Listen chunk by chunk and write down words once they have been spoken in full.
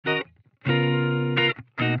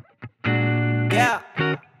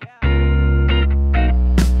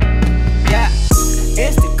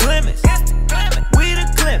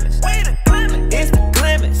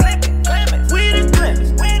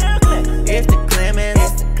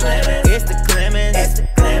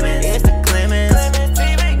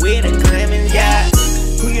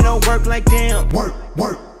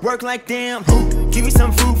like damn. Give me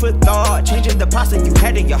some food for thought, changing the pasta you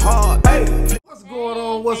had in your heart. Hey. What's going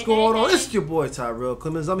on? What's going on? It's your boy Tyrell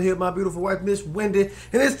Clemens. I'm here with my beautiful wife, Miss Wendy,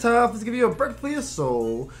 and it's time to give you a breakfast for your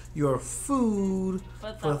soul, your food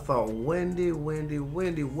for thought. Wendy,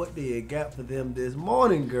 what do you got for them this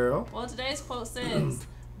morning, girl? Well, today's quote says,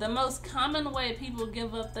 "The most common way people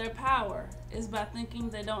give up their power is by thinking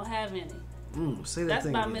they don't have any." Say that That's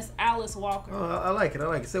thing by again. Miss Alice Walker. Oh, I like it.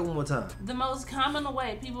 Say it one more time. The most common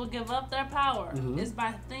way people give up their power is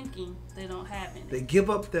by thinking they don't have any. They give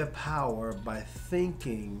up their power by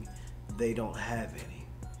thinking they don't have any.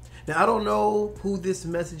 Now, I don't know who this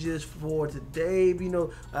message is for today. You know,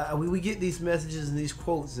 we get these messages and these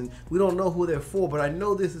quotes, and we don't know who they're for, but I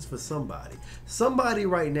know this is for somebody. Somebody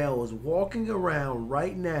right now is walking around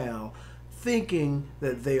right now thinking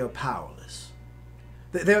that they are powerless.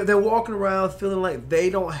 They're walking around feeling like they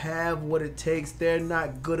don't have what it takes. They're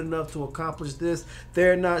not good enough to accomplish this.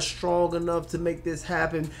 They're not strong enough to make this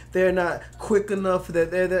happen. They're not quick enough.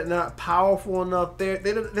 They're not powerful enough. They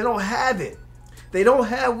don't have it. They don't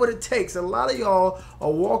have what it takes. A lot of y'all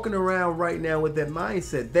are walking around right now with that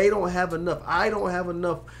mindset. They don't have enough. I don't have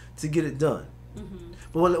enough to get it done.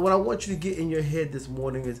 But what I want you to get in your head this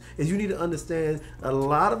morning is you need to understand a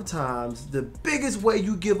lot of times the biggest way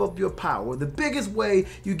you give up your power, the biggest way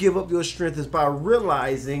you give up your strength is by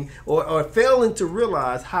realizing or failing to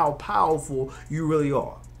realize how powerful you really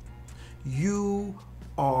are. You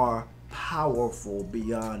are powerful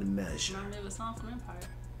beyond measure. Remind me of a song from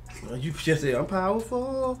Empire. You just say, I'm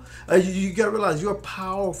powerful. You got to realize you're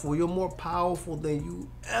powerful. You're more powerful than you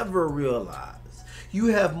ever realized. You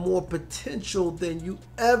have more potential than you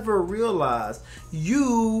ever realized.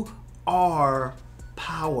 You are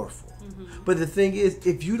powerful. But the thing is,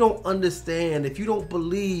 if you don't understand, if you don't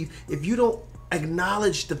believe, if you don't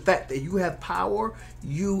acknowledge the fact that you have power,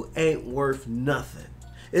 you ain't worth nothing.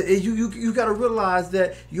 You got to realize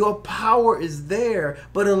that your power is there,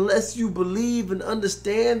 but unless you believe and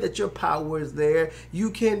understand that your power is there,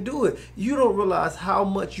 you can't do it. You don't realize how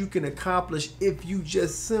much you can accomplish if you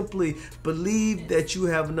just simply believe that you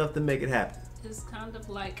have enough to make it happen. It's kind of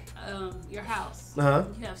like your house.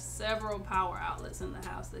 You have several power outlets in the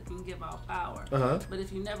house that can give out power. But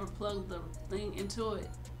if you never plug the thing into it,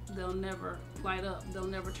 they'll never light up. They'll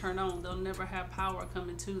never turn on. They'll never have power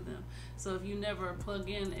coming to them. So if you never plug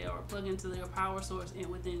in or plug into your power source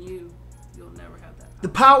within you, you'll never have that power. The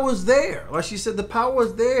power is there. Like she said, the power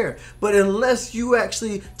is there. But unless you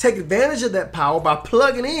actually take advantage of that power by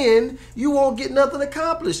plugging in, you won't get nothing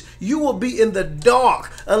accomplished. You will be in the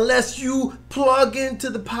dark unless you plug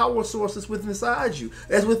into the power source that's within inside you.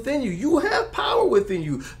 That's within you. You have power within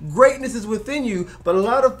you. Greatness is within you. But a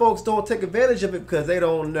lot of folks don't take advantage of it because they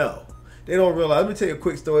don't know. They don't realize. Let me tell you a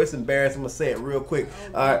quick story. It's embarrassing. I'm gonna say it real quick.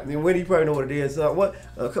 All right, Wendy, you probably know what it is. A little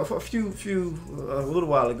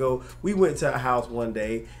while ago, we went to a house one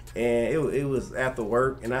day, and it was after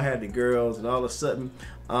work, and I had the girls, and all of a sudden,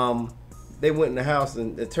 they went in the house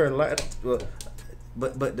and turned the light, but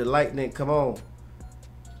the light didn't come on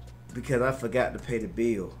because I forgot to pay the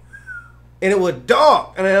bill. And it was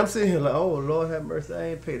dark, and I'm sitting here like, oh Lord have mercy, I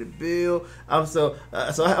ain't paid the bill. I'm sitting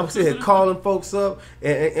here calling folks up,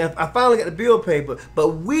 and I finally got the bill paid. But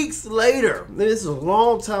weeks later, and this is a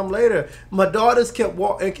long time later, my daughters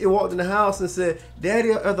walked in the house and said,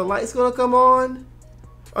 "Daddy, are the lights gonna come on?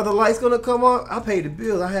 Are the lights gonna come on?" I paid the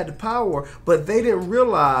bills, I had the power, but they didn't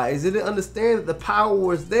realize, they didn't understand that the power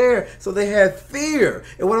was there, so they had fear.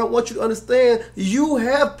 And what I want you to understand, you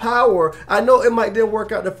have power. I know it might didn't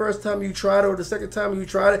work out the first time you tried it or the second time you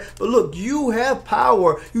tried it, but look, you have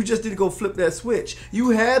power. You just need to go flip that switch.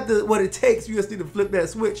 You have what it takes. You just need to flip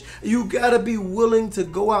that switch. You gotta be willing to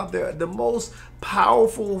go out there. The most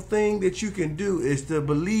powerful thing that you can do is to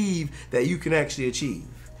believe that you can actually achieve.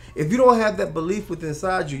 If you don't have that belief within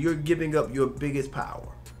inside you, you're giving up your biggest power.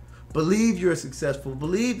 Believe you're successful.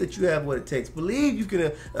 Believe that you have what it takes. Believe you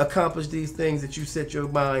can accomplish these things that you set your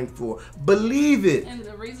mind for. Believe it. And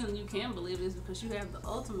the reason you can believe it is because you have the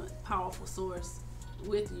ultimate powerful source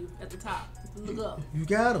with you at the top. Look up. You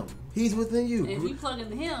got him. He's within you. And if you plug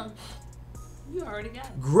into him, you already got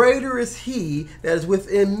it. Greater is he that is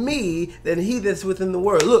within me than he that's within the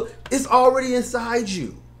world. Look, it's already inside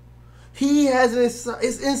you. He has it inside.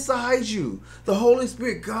 It's inside you. The Holy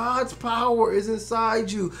Spirit, God's power is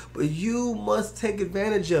inside you, but you must take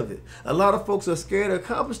advantage of it. A lot of folks are scared to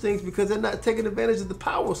accomplish things because they're not taking advantage of the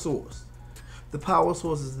power source. The power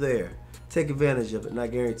source is there. Take advantage of it, and I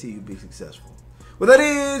guarantee you'll be successful. Well, that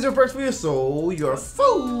is your breakfast for your soul, your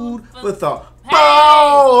food for thought. Hey,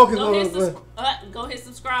 oh, okay, go hit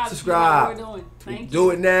subscribe. Subscribe. You know what we're doing. Thank you.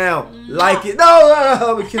 Do it now. Like it. No,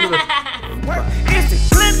 I'm kidding. about.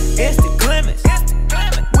 It's the Clemens.